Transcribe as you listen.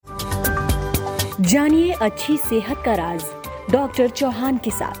जानिए अच्छी सेहत का राज डॉक्टर चौहान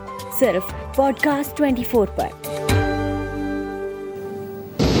के साथ सिर्फ पॉडकास्ट 24 पर।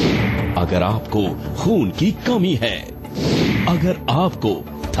 अगर आपको खून की कमी है, अगर आपको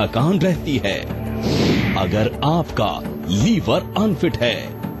थकान रहती है, अगर आपका लीवर अनफिट है,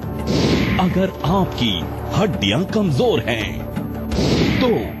 अगर आपकी हड्डियां कमजोर हैं,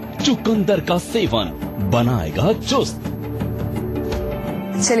 तो चुकंदर का सेवन बनाएगा चुस्त।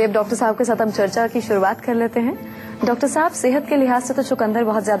 चलिए अब डॉक्टर साहब के साथ हम चर्चा की शुरुआत कर लेते हैं। डॉक्टर साहब, सेहत के लिहाज से तो चुकंदर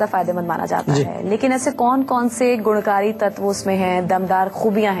बहुत ज्यादा फायदेमंद माना जाता है, लेकिन ऐसे कौन कौन से गुणकारी तत्व उसमें हैं, दमदार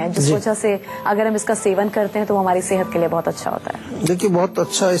खूबियां हैं जिस वजह से अगर हम इसका सेवन करते हैं तो हमारी सेहत के लिए बहुत अच्छा होता है? देखिए, बहुत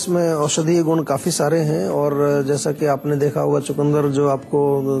अच्छा इसमें औषधीय गुण काफी सारे हैं और जैसा कि आपने देखा होगा, चुकंदर जो आपको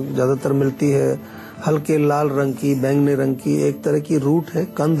ज्यादातर मिलती है हल्के लाल रंग की, बैंगनी रंग की, एक तरह की रूट है,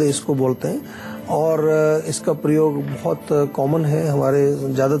 कंद इसको बोलते हैं और इसका प्रयोग बहुत कॉमन है। हमारे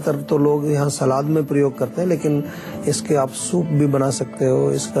ज्यादातर तो लोग यहाँ सलाद में प्रयोग करते हैं, लेकिन इसके आप सूप भी बना सकते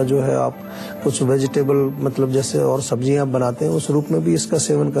हो। इसका जो है आप कुछ वेजिटेबल मतलब जैसे और सब्जियां बनाते हैं उस रूप में भी इसका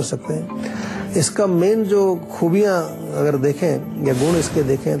सेवन कर सकते हैं। इसका मेन जो खूबियां अगर देखें या गुण इसके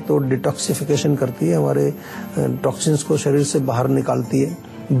देखें तो डिटॉक्सिफिकेशन करती है, हमारे टॉक्सिन्स को शरीर से बाहर निकालती है,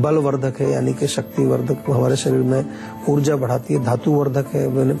 बलवर्धक है यानी कि शक्तिवर्धक, हमारे शरीर में ऊर्जा बढ़ाती है, धातुवर्धक है,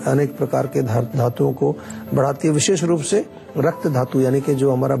 अनेक प्रकार के धातुओं को बढ़ाती है, विशेष रूप से रक्त धातु यानी कि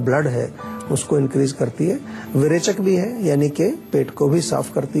जो हमारा ब्लड है उसको इंक्रीज करती है। विरेचक भी है यानी कि पेट को भी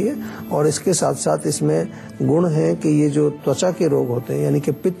साफ करती है और इसके साथ साथ इसमें गुण है कि ये जो त्वचा के रोग होते हैं यानी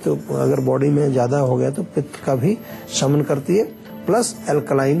कि पित्त अगर बॉडी में ज्यादा हो गया तो पित्त का भी शमन करती है, प्लस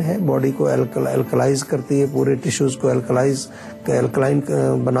एल्कलाइन है, बॉडी को एल्कलाइज करती है, पूरे टिश्यूज को एल्कलाइन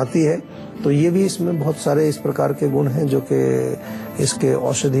बनाती है। तो ये भी इसमें बहुत सारे इस प्रकार के गुण हैं जो कि इसके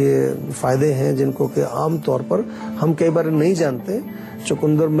औषधीय फायदे हैं जिनको कि आम तौर पर हम कई बार नहीं जानते।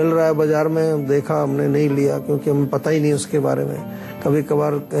 चुकंदर मिल रहा है बाजार में, देखा हमने, नहीं लिया क्योंकि हमें पता ही नहीं उसके बारे में। कभी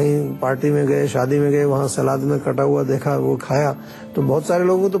कभार कहीं पार्टी में गए, शादी में गए, वहाँ सलाद में कटा हुआ देखा, वो खाया, तो बहुत सारे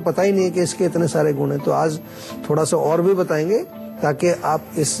लोगों को तो पता ही नहीं है कि इसके इतने सारे गुण हैं। तो आज थोड़ा सा और भी बताएंगे ताकि आप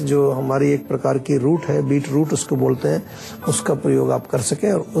इस जो हमारी एक प्रकार की रूट है, बीट रूट उसको बोलते हैं, उसका प्रयोग आप कर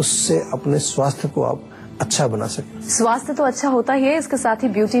सकें और उससे अपने स्वास्थ्य को आप अच्छा बना सकें। स्वास्थ्य तो अच्छा होता ही है, इसके साथ ही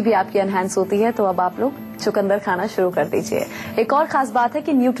ब्यूटी भी आपकी एनहांस होती है। तो अब आप लोग चुकंदर खाना शुरू कर दीजिए। एक और खास बात है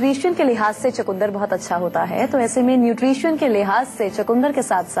कि न्यूट्रिशन के लिहाज से चुकंदर बहुत अच्छा होता है, तो ऐसे में न्यूट्रिशन के लिहाज से चुकंदर के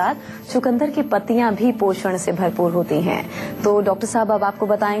साथ साथ चुकंदर की पत्तियां भी पोषण से भरपूर होती हैं। तो डॉक्टर साहब अब आपको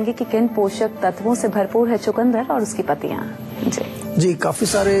बताएंगे कि किन पोषक तत्वों से भरपूर है चुकंदर और उसकी पत्तियां। जी, काफी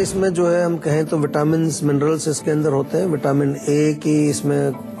सारे इसमें जो है हम कहें तो विटामिन मिनरल्स इसके अंदर होते हैं। विटामिन ए की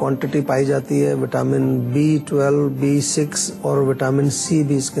इसमें क्वांटिटी पाई जाती है, विटामिन B12, B6 और विटामिन सी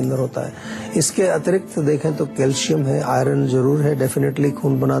भी इसके अंदर होता है। इसके अतिरिक्त देखें तो कैल्शियम है, आयरन जरूर है, डेफिनेटली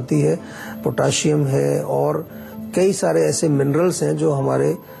खून बनाती है, पोटाशियम है और कई सारे ऐसे मिनरल्स हैं जो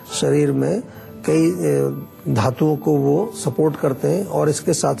हमारे शरीर में कई धातुओं को वो सपोर्ट करते हैं और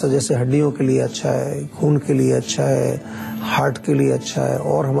इसके साथ साथ जैसे हड्डियों के लिए अच्छा है, खून के लिए अच्छा है, हार्ट के लिए अच्छा है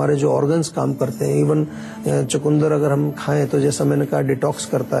और हमारे जो ऑर्गन्स काम करते हैं, इवन चुकंदर अगर हम खाएं तो जैसा मैंने कहा डिटॉक्स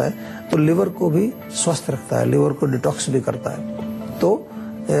करता है, तो लिवर को भी स्वस्थ रखता है, लिवर को डिटॉक्स भी करता है। तो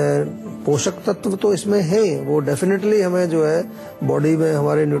पोषक तत्व तो इसमें है, वो डेफिनेटली हमें जो है बॉडी में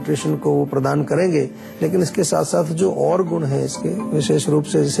हमारे न्यूट्रिशन को वो प्रदान करेंगे, लेकिन इसके साथ साथ जो और गुण हैं इसके विशेष रूप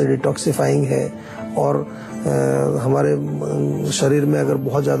से जैसे डिटॉक्सिफाइंग है और हमारे शरीर में अगर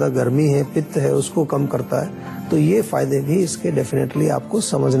बहुत ज्यादा गर्मी है, पित्त है, उसको कम करता है। तो ये फायदे भी इसके डेफिनेटली आपको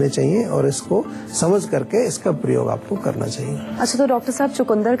समझने चाहिए और इसको समझ करके इसका प्रयोग आपको करना चाहिए। अच्छा, तो डॉक्टर साहब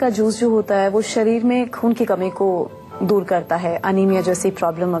चुकंदर का जूस जो होता है वो शरीर में खून की कमी को दूर करता है, अनीमिया जैसी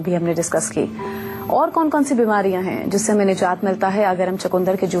प्रॉब्लम अभी हमने डिस्कस की। और कौन कौन सी बीमारियां हैं जिससे हमें निजात मिलता है अगर हम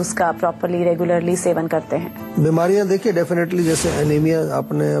चुकंदर के जूस का प्रॉपरली रेगुलरली सेवन करते हैं? बीमारियां देखिए डेफिनेटली जैसे एनीमिया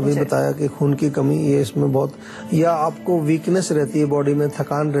आपने अभी बताया कि खून की कमी, ये इसमें बहुत, या आपको वीकनेस रहती है बॉडी में,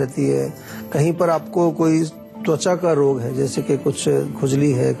 थकान रहती है, कहीं पर आपको कोई त्वचा का रोग है जैसे कि कुछ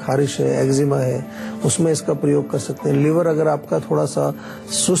खुजली है, खारिश है, एक्जिमा है, उसमें इसका प्रयोग कर सकते हैं। लिवर अगर आपका थोड़ा सा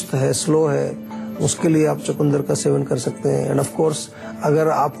सुस्त है, स्लो है, उसके लिए आप चुकंदर का सेवन कर सकते हैं। एंड ऑफ कोर्स अगर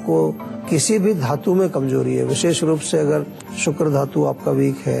आपको किसी भी धातु में कमजोरी है, विशेष रूप से अगर शुक्र धातु आपका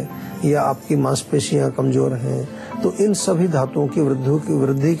वीक है या आपकी मांसपेशियां कमजोर हैं, तो इन सभी धातुओं की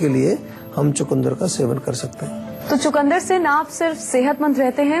वृद्धि के लिए हम चुकंदर का सेवन कर सकते हैं। तो चुकंदर से ना आप सिर्फ सेहतमंद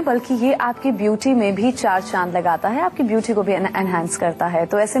रहते हैं बल्कि ये आपकी ब्यूटी में भी चार चांद लगाता है, आपकी ब्यूटी को भी एनहांस करता है।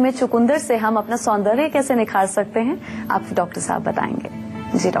 तो ऐसे में चुकंदर से हम अपना सौंदर्य कैसे निखार सकते हैं, आप डॉक्टर साहब बताएंगे।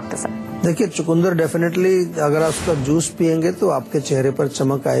 जी डॉक्टर साहब। देखिए, चुकंदर डेफिनेटली अगर आप उसका जूस पियेंगे तो आपके चेहरे पर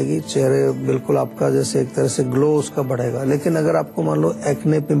चमक आएगी, चेहरे बिल्कुल आपका जैसे एक तरह से ग्लो उसका बढ़ेगा। लेकिन अगर आपको मान लो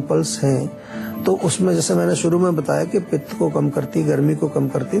एक्ने पिंपल्स हैं तो उसमें जैसे मैंने शुरू में बताया कि पित्त को कम करती, गर्मी को कम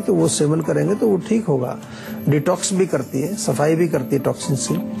करती, तो वो सेवन करेंगे तो वो ठीक होगा। डिटॉक्स भी करती है, सफाई भी करती है टॉक्सिन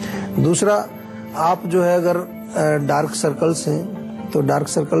से। दूसरा, आप जो है अगर डार्क सर्कल्स हैं तो डार्क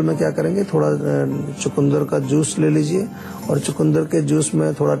सर्कल में क्या करेंगे, थोड़ा चुकंदर का जूस ले लीजिए और चुकंदर के जूस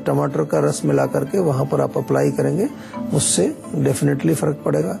में थोड़ा टमाटर का रस मिला करके वहां पर आप अप्लाई करेंगे, उससे डेफिनेटली फर्क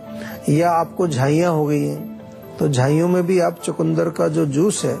पड़ेगा। या आपको झाइयां हो गई हैं तो झाइयों में भी आप चुकंदर का जो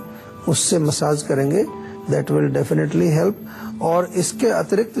जूस है उससे मसाज करेंगे, दैट विल डेफिनेटली हेल्प। और इसके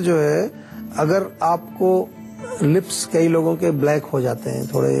अतिरिक्त जो है, अगर आपको लिप्स, कई लोगों के ब्लैक हो जाते हैं,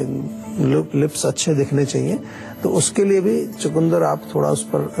 थोड़े लिप्स अच्छे दिखने चाहिए, तो उसके लिए भी चुकंदर आप थोड़ा उस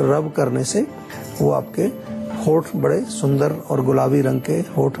पर रब करने से वो आपके होठ बड़े सुंदर और गुलाबी रंग के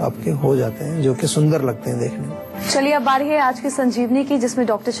होठ आपके हो जाते हैं, जो कि सुंदर लगते हैं देखने में। चलिए अब बारी है आज की संजीवनी की, जिसमें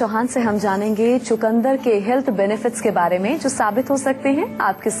डॉक्टर चौहान से हम जानेंगे चुकंदर के हेल्थ बेनिफिट्स के बारे में जो साबित हो सकते हैं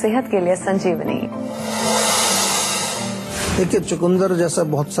आपकी सेहत के लिए। संजीवनी। देखिए, चुकंदर जैसा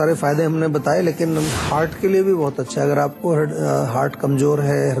बहुत सारे फायदे हमने बताए, लेकिन हार्ट के लिए भी बहुत अच्छा है। अगर आपको हार्ट कमजोर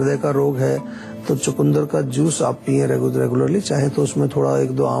है, हृदय का रोग है, तो चुकंदर का जूस आप पिए रेगुलरली। चाहे तो उसमें थोड़ा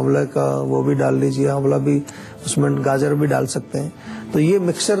 1-2 आंवला का वो भी डाल लीजिए, आंवला भी, उसमें गाजर भी डाल सकते हैं। तो ये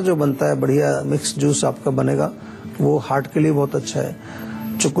मिक्सचर जो बनता है, बढ़िया मिक्स जूस आपका बनेगा, वो हार्ट के लिए बहुत अच्छा है।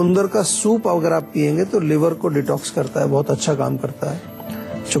 चुकंदर का सूप अगर आप पिएंगे तो लिवर को डिटॉक्स करता है, बहुत अच्छा काम करता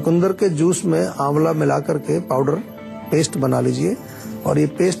है। चुकंदर के जूस में आंवला मिला करके पाउडर पेस्ट बना लीजिए और ये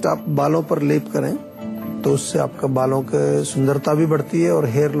पेस्ट आप बालों पर लेप करें तो उससे आपका बालों की सुंदरता भी बढ़ती है और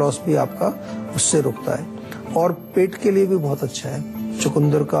हेयर लॉस भी आपका उससे रुकता है। और पेट के लिए भी बहुत अच्छा है।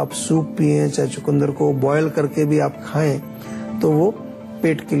 चुकंदर का आप सूप पिए, चाहे चुकंदर को बॉयल करके भी आप खाएं, तो वो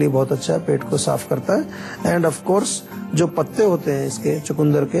पेट के लिए बहुत अच्छा है, पेट को साफ करता है। एंड ऑफ कोर्स जो पत्ते होते हैं इसके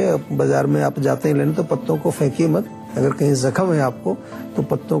चुकंदर के, बाजार में आप जाते हैं लेने, तो पत्तों को फेंकिए मत। अगर कहीं जख्म है आपको तो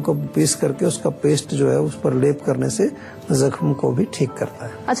पत्तों को पीस करके उसका पेस्ट जो है उस पर लेप करने से जख्म को भी ठीक करता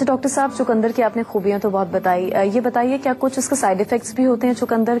है। अच्छा डॉक्टर साहब, चुकंदर की आपने खूबियां तो बहुत बताई, ये बताइए क्या कुछ इसके साइड इफेक्ट्स भी होते हैं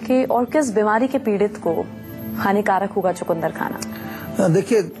चुकंदर के, और किस बीमारी के पीड़ित को हानिकारक होगा चुकंदर खाना?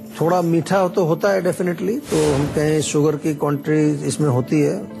 देखिए, थोड़ा मीठा तो होता है डेफिनेटली, तो हम कहें शुगर की क्वांटिटी इसमें होती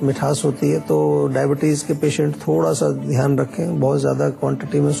है, मिठास होती है, तो डायबिटीज के पेशेंट थोड़ा सा ध्यान रखें, बहुत ज्यादा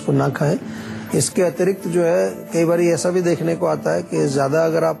क्वांटिटी में उसको ना खाएं। इसके अतिरिक्त जो है, कई बार ऐसा भी देखने को आता है कि ज्यादा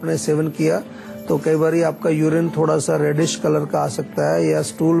अगर आपने सेवन किया तो कई बार आपका यूरिन थोड़ा सा रेडिश कलर का आ सकता है, या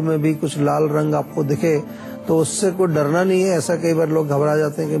स्टूल में भी कुछ लाल रंग आपको दिखे, तो उससे कोई डरना नहीं है। ऐसा कई बार लोग घबरा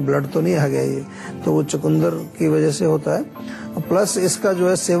जाते हैं कि ब्लड तो नहीं आ गया ये, तो वो चुकंदर की वजह से होता है। प्लस इसका जो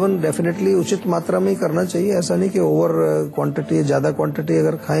है सेवन डेफिनेटली उचित मात्रा में ही करना चाहिए। ऐसा नहीं कि ओवर क्वांटिटी, ज्यादा क्वांटिटी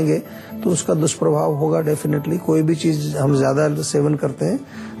अगर खाएंगे तो उसका दुष्प्रभाव होगा डेफिनेटली। कोई भी चीज हम ज्यादा सेवन करते हैं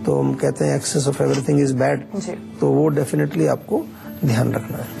तो हम कहते हैं excess of everything is bad, तो वो डेफिनेटली आपको ध्यान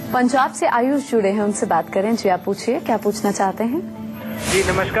रखना है। पंजाब से आयुष जुड़े हैं, उनसे बात करें। जी आप पूछिए, क्या पूछना चाहते हैं? जी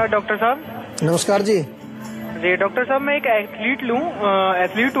नमस्कार डॉक्टर साहब। नमस्कार जी। जी डॉक्टर साहब, मैं एक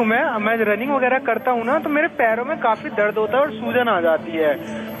एथलीट हूँ। मैं रनिंग वगैरह करता हूँ ना, तो मेरे पैरों में काफी दर्द होता है और सूजन आ जाती है।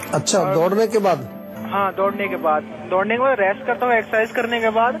 अच्छा, दौड़ने के बाद? हाँ, दौड़ने के बाद रेस्ट करता हूँ, एक्सरसाइज करने के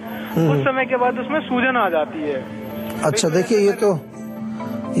बाद कुछ समय के बाद उसमें सूजन आ जाती है। अच्छा, देखिए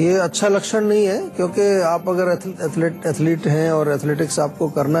ये अच्छा लक्षण नहीं है, क्योंकि आप अगर एथलीट हैं और एथलेटिक्स आपको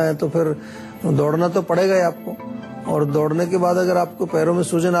करना है तो फिर दौड़ना तो पड़ेगा ही आपको। और दौड़ने के बाद अगर आपको पैरों में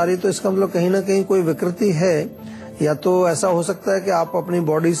सूजन आ रही है तो इसका मतलब कहीं ना कहीं कोई विकृति है। या तो ऐसा हो सकता है कि आप अपनी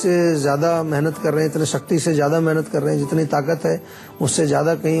बॉडी से ज्यादा मेहनत कर रहे हैं, इतने शक्ति से ज्यादा मेहनत कर रहे हैं, जितनी ताकत है उससे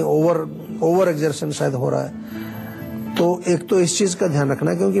ज्यादा कहीं ओवर एक्सर्शन शायद हो रहा है। तो एक तो इस चीज का ध्यान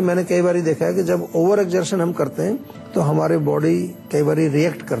रखना, क्योंकि मैंने कई बार देखा है कि जब ओवर एक्सर्शन हम करते हैं तो हमारी बॉडी कई बार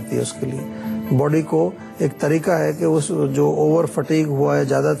रिएक्ट करती है। उसके लिए बॉडी को एक तरीका है कि उस जो ओवर फटीग हुआ है,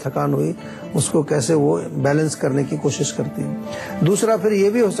 ज्यादा थकान हुई, उसको कैसे वो बैलेंस करने की कोशिश करती है। दूसरा फिर ये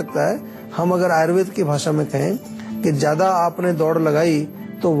भी हो सकता है, हम अगर आयुर्वेद की भाषा में कहें कि ज्यादा आपने दौड़ लगाई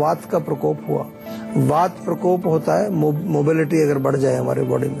तो वात का प्रकोप हुआ। वात प्रकोप होता है मोबिलिटी अगर बढ़ जाए हमारी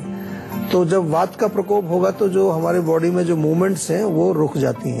बॉडी में, तो जब वात का प्रकोप होगा तो जो हमारी बॉडी में जो मूवमेंट्स हैं वो रुक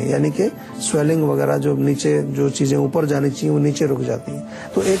जाती हैं, यानी कि स्वेलिंग वगैरह, जो नीचे जो चीजें ऊपर जानी चाहिए वो नीचे रुक जाती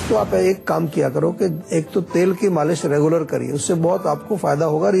हैं। तो एक तो आप एक काम किया करो कि एक तो तेल की मालिश रेगुलर करिए, उससे बहुत आपको फायदा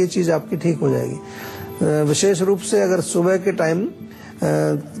होगा और ये चीज आपकी ठीक हो जाएगी। विशेष रूप से अगर सुबह के टाइम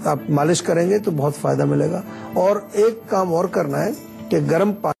आप मालिश करेंगे तो बहुत फायदा मिलेगा। और एक काम और करना है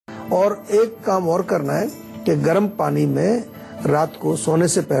कि गर्म पानी में रात को सोने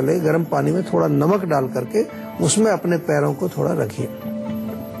से पहले गर्म पानी में थोड़ा नमक डाल करके उसमें अपने पैरों को थोड़ा रखिए।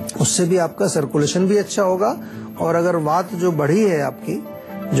 उससे भी आपका सर्कुलेशन भी अच्छा होगा। और अगर वात जो बढ़ी है आपकी,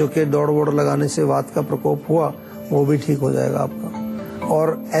 जो कि दौड़ वोड़ लगाने से वात का प्रकोप हुआ, वो भी ठीक हो जाएगा आपका।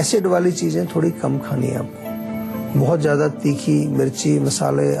 और एसिड वाली चीजें थोड़ी कम खानी है आपको। बहुत ज्यादा तीखी मिर्ची,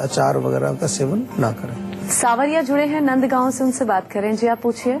 मसाले, अचार वगैरह का सेवन ना करें। सावरिया जुड़े हैं नंदगांव से, उनसे बात करें। जी आप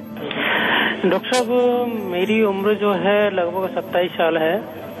पूछिए। डॉक्टर साहब, मेरी उम्र जो है लगभग 27 साल है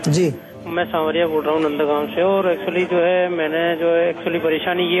जी। मैं सांवरिया बोल रहा हूँ नंदगांव से। और एक्चुअली जो है मैंने जो है एक्चुअली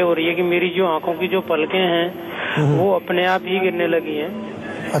परेशानी ये हो रही है कि मेरी जो आंखों की जो पलकें हैं वो अपने आप ही गिरने लगी हैं।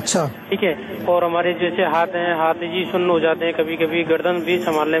 अच्छा। ठीक है। और हमारे जैसे हाथ हैं, हाथ जी सुन्न हो जाते हैं, कभी कभी गर्दन भी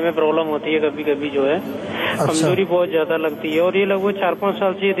संभालने में प्रॉब्लम होती है, कभी कभी जो है कमजोरी बहुत ज्यादा लगती है। और ये लगभग 4-5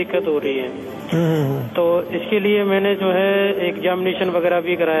 साल से ये दिक्कत हो रही है। तो इसके लिए मैंने जो है एग्जामिनेशन वगैरह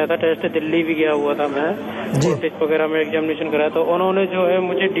भी कराया था, टेस्ट दिल्ली भी गया हुआ था मैं, टेस्ट वगैरह में एग्जामिनेशन कराया। तो उन्होंने जो है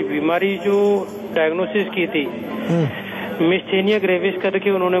मुझे बीमारी जो डायग्नोसिस की थी मिस्थेनिया ग्रेविस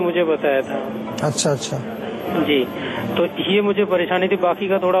करके उन्होंने मुझे बताया था। अच्छा अच्छा जी। तो ये मुझे परेशानी थी। बाकी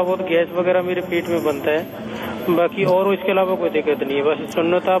का थोड़ा बहुत गैस वगैरह मेरे पेट में बनता है, बाकी और इसके अलावा कोई दिक्कत नहीं है। बस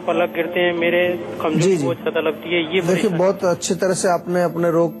सुन्नता, पलक गिरते हैं मेरे, कमजोरी बहुत ज्यादा लगती है। ये देखिए, बहुत अच्छी तरह से आपने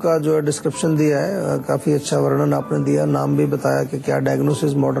अपने रोग का जो है डिस्क्रिप्शन दिया है, काफी अच्छा वर्णन आपने दिया, नाम भी बताया कि क्या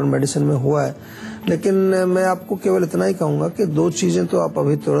डायग्नोसिस मॉडर्न मेडिसिन में हुआ है। लेकिन मैं आपको केवल इतना ही कहूंगा कि 2 चीजें तो आप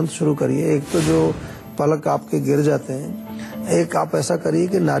अभी तुरंत शुरू करिए। एक तो जो पलक आपके गिर जाते हैं, एक आप ऐसा करिए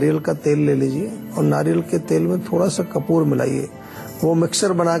कि नारियल का तेल ले लीजिए और नारियल के तेल में थोड़ा सा कपूर मिलाइए। वो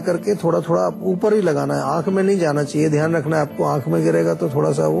मिक्सर बना करके थोड़ा थोड़ा ऊपर ही लगाना है, आंख में नहीं जाना चाहिए। ध्यान रखना है आपको, आंख में गिरेगा तो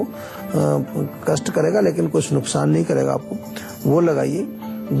थोड़ा सा वो कष्ट करेगा लेकिन कुछ नुकसान नहीं करेगा आपको। वो लगाइए।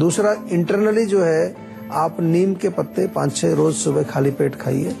 दूसरा, इंटरनली जो है आप नीम के पत्ते 5-6 रोज सुबह खाली पेट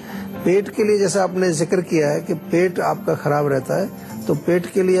खाइए। पेट के लिए जैसा आपने जिक्र किया है कि पेट आपका खराब रहता है, तो पेट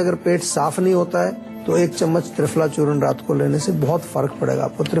के लिए अगर पेट साफ नहीं होता है तो 1 चम्मच त्रिफला चूर्ण रात को लेने से बहुत फर्क पड़ेगा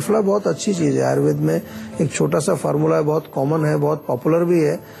आपको। त्रिफला बहुत अच्छी चीज है, आयुर्वेद में एक छोटा सा फार्मूला है, बहुत कॉमन है, बहुत पॉपुलर भी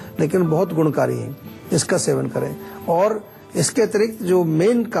है, लेकिन बहुत गुणकारी है। इसका सेवन करें। और इसके अतिरिक्त जो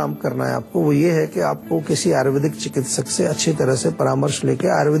मेन काम करना है आपको वो ये है कि आपको किसी आयुर्वेदिक चिकित्सक से अच्छी तरह से परामर्श लेकर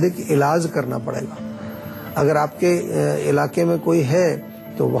आयुर्वेदिक इलाज करना पड़ेगा। अगर आपके इलाके में कोई है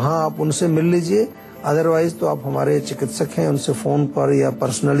तो वहां आप उनसे मिल लीजिए, अदरवाइज तो आप हमारे चिकित्सक हैं, उनसे फोन पर या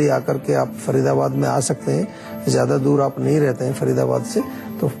पर्सनली आकर के आप फरीदाबाद में आ सकते हैं। ज्यादा दूर आप नहीं रहते हैं फरीदाबाद से,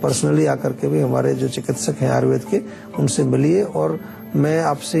 तो पर्सनली आकर के भी हमारे जो चिकित्सक हैं आयुर्वेद के, उनसे मिलिए। और मैं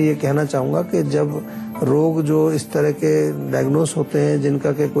आपसे ये कहना चाहूंगा कि जब रोग जो इस तरह के डायग्नोस होते हैं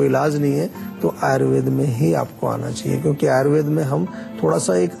जिनका के कोई इलाज नहीं है, तो आयुर्वेद में ही आपको आना चाहिए, क्योंकि आयुर्वेद में हम थोड़ा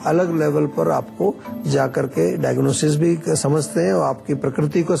सा एक अलग लेवल पर आपको जाकर के डायग्नोसिस भी समझते हैं और आपकी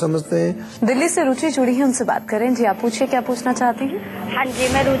प्रकृति को समझते हैं। दिल्ली से रुचि जुड़ी है, उनसे बात करें। जी आप पूछिए, क्या पूछना चाहती हैं? हाँ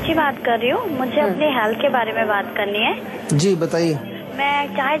जी, मैं रुचि बात कर रही हूँ। मुझे अपने हेल्थ के बारे में बात करनी है। जी बताइए। मैं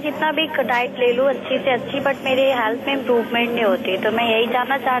चाहे जितना भी डाइट ले लूँ अच्छी से अच्छी, बट मेरे हेल्थ में इम्प्रूवमेंट नहीं होती। तो मैं यही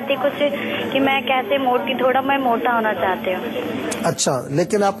जानना चाहती कुछ कि मैं कैसे थोड़ा मैं मोटा होना चाहती हूँ। अच्छा,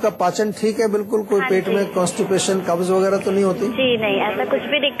 लेकिन आपका पाचन ठीक है बिल्कुल? कोई पेट में कॉन्स्टिपेशन, कब्ज वगैरह तो नहीं होती? जी नहीं, ऐसा कुछ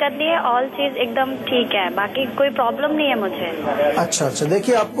भी दिक्कत नहीं है। ऑल चीज एकदम ठीक है, बाकी कोई प्रॉब्लम नहीं है मुझे। अच्छा अच्छा।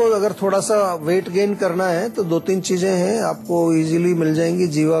 देखिए, आपको अगर थोड़ा सा वेट गेन करना है तो 2-3 चीजें हैं, आपको इजीली मिल जाएंगी,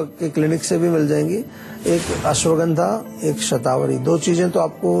 जीवा के क्लिनिक से भी मिल जाएंगी। एक अश्वगंधा, एक शतावरी, 2 चीजें तो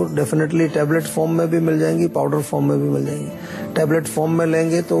आपको डेफिनेटली टैबलेट फॉर्म में भी मिल जाएंगी, पाउडर फॉर्म में भी मिल जाएंगी। टैबलेट फॉर्म में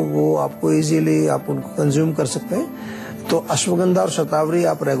लेंगे तो वो आपको इजीली आप उनको कंज्यूम कर सकते हैं। तो अश्वगंधा और शतावरी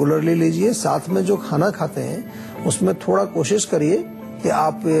आप रेगुलरली लीजिए। साथ में जो खाना खाते हैं उसमें थोड़ा कोशिश करिए कि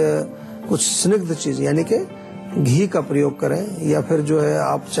आप कुछ स्निग्ध चीज यानी कि घी का प्रयोग करें, या फिर जो है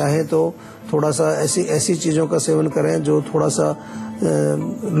आप चाहें तो थोड़ा सा ऐसी चीजों का सेवन करें जो थोड़ा सा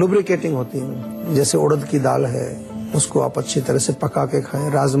लुब्रिकेटिंग होती है। जैसे उड़द की दाल है, उसको आप अच्छी तरह से पका के खाएं।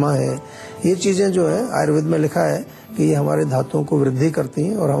 राजमा है, ये चीजें जो है आयुर्वेद में लिखा है कि ये हमारे धातुओं को वृद्धि करती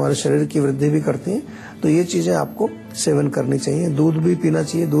हैं और हमारे शरीर की वृद्धि भी करती हैं। तो ये चीजें आपको सेवन करनी चाहिए। दूध भी पीना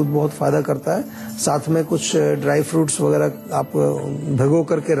चाहिए, दूध बहुत फायदा करता है। साथ में कुछ ड्राई फ्रूट्स वगैरह आप भिगो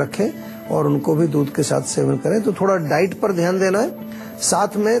करके रखें और उनको भी दूध के साथ सेवन करें। तो थोड़ा डाइट पर ध्यान देना है।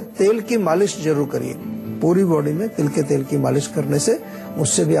 साथ में तेल की मालिश जरूर करिए, पूरी बॉडी में तिल के तेल की मालिश करने से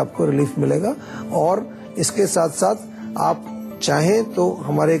उससे भी आपको रिलीफ मिलेगा। और इसके साथ साथ आप चाहें तो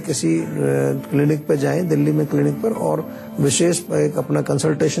हमारे किसी क्लिनिक पे जाएं, दिल्ली में क्लिनिक पर, और विशेष एक अपना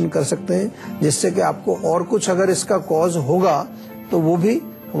कंसल्टेशन कर सकते हैं, जिससे कि आपको और कुछ अगर इसका कॉज होगा तो वो भी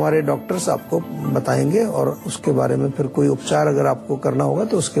हमारे डॉक्टर्स आपको बताएंगे और उसके बारे में फिर कोई उपचार अगर आपको करना होगा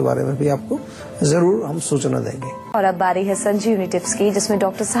तो उसके बारे में भी आपको जरूर हम सूचना देंगे। और अब बारी है संजीवनी टिप्स की, जिसमें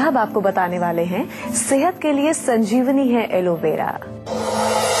डॉक्टर साहब आपको बताने वाले हैं सेहत के लिए संजीवनी है एलोवेरा।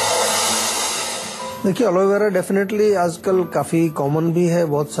 देखिए, एलोवेरा डेफिनेटली आजकल काफी कॉमन भी है।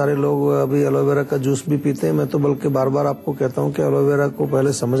 बहुत सारे लोग अभी एलोवेरा का जूस भी पीते हैं। मैं तो बल्कि बार बार आपको कहता हूं कि एलोवेरा को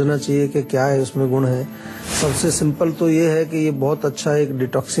पहले समझना चाहिए कि क्या है इसमें गुण है। सबसे सिंपल तो ये है कि ये बहुत अच्छा एक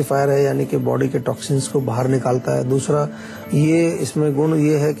डिटॉक्सिफायर है, यानी कि बॉडी के टॉक्सिन्स को बाहर निकालता है। दूसरा ये इसमें गुण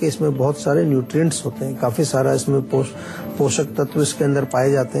ये है कि इसमें बहुत सारे न्यूट्रिएंट्स होते हैं, काफी सारा इसमें पोषक तत्व इसके अंदर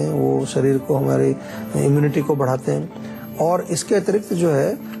पाए जाते हैं, वो शरीर को, हमारी इम्यूनिटी को बढ़ाते हैं। और इसके अतिरिक्त जो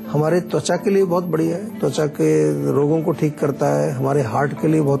है हमारे त्वचा के लिए बहुत बढ़िया है, त्वचा के रोगों को ठीक करता है। हमारे हार्ट के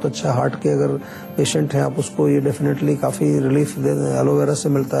लिए बहुत अच्छा, हार्ट के अगर पेशेंट हैं आप, उसको ये डेफिनेटली काफी रिलीफ एलोवेरा से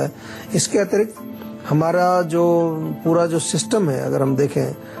मिलता है। इसके अतिरिक्त हमारा जो पूरा जो सिस्टम है अगर हम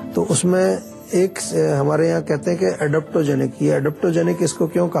देखें तो उसमें एक हमारे यहाँ कहते हैं कि एडाप्टोजेनिक, ये एडाप्टोजेनिक इसको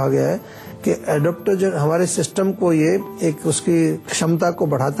क्यों कहा गया है कि एडाप्टोजेन हमारे सिस्टम को ये एक उसकी क्षमता को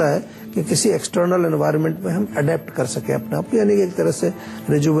बढ़ाता है कि किसी एक्सटर्नल एनवायरनमेंट में हम अडेप्ट कर सके अपने आप, यानी कि एक तरह से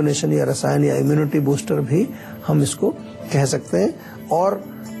रिजुविनेशन या रसायन या इम्यूनिटी बूस्टर भी हम इसको कह सकते हैं। और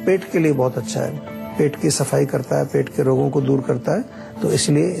पेट के लिए बहुत अच्छा है, पेट की सफाई करता है, पेट के रोगों को दूर करता है, तो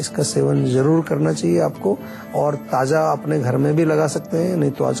इसलिए इसका सेवन जरूर करना चाहिए आपको। और ताजा अपने घर में भी लगा सकते हैं,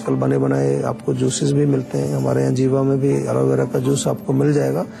 नहीं तो आजकल बने बनाए आपको जूसेस भी मिलते हैं। हमारे यहाँ जीवा में भी एलोवेरा का जूस आपको मिल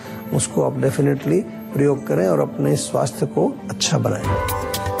जाएगा, उसको आप डेफिनेटली प्रयोग करें और अपने स्वास्थ्य को अच्छा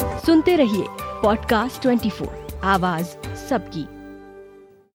बनाएं। सुनते रहिए पॉडकास्ट 24, आवाज सबकी।